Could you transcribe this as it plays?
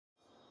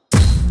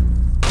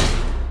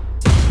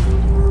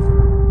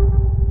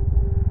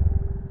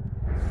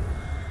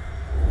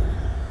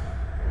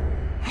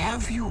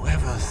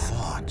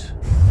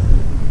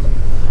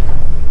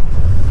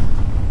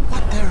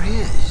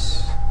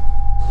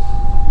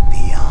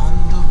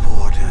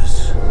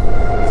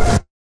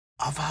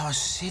our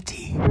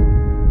city.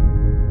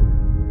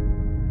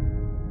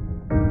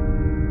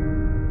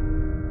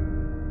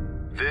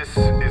 This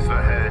is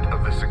the head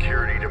of the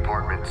security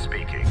department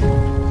speaking.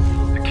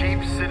 To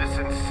keep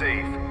citizens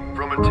safe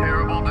from a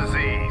terrible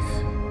disease,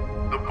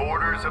 the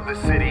borders of the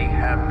city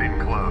have been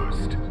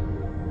closed.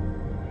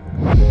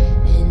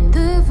 And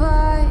the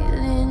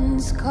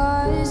violence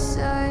caused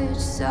such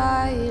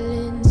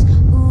silence.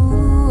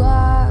 Who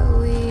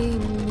are we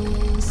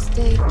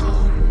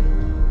mistaken?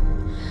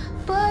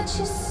 But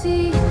you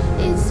see,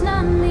 it's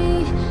not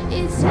me,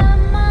 it's not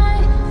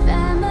my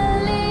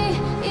family.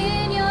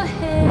 In your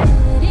head,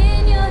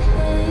 they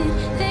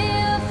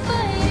are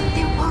fighting.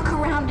 They walk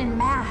around in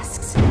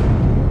masks.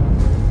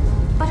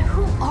 But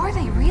who are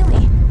they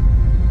really?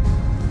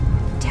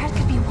 Dad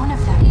could be one of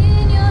them.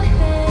 In your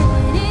head,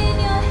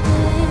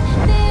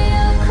 they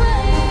are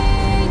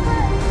crying.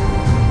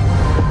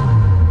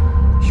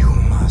 You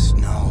must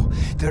know,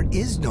 there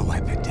is no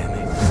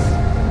epidemic,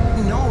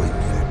 no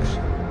infection.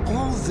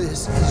 All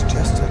this is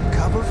just a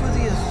cover for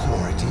the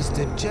authorities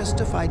to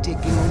justify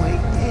taking away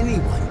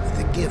anyone with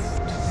a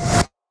gift.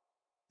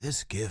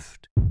 This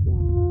gift,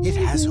 it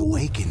has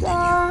awakened in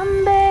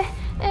you.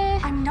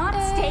 I'm not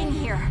staying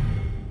here.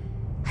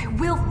 I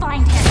will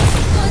find him.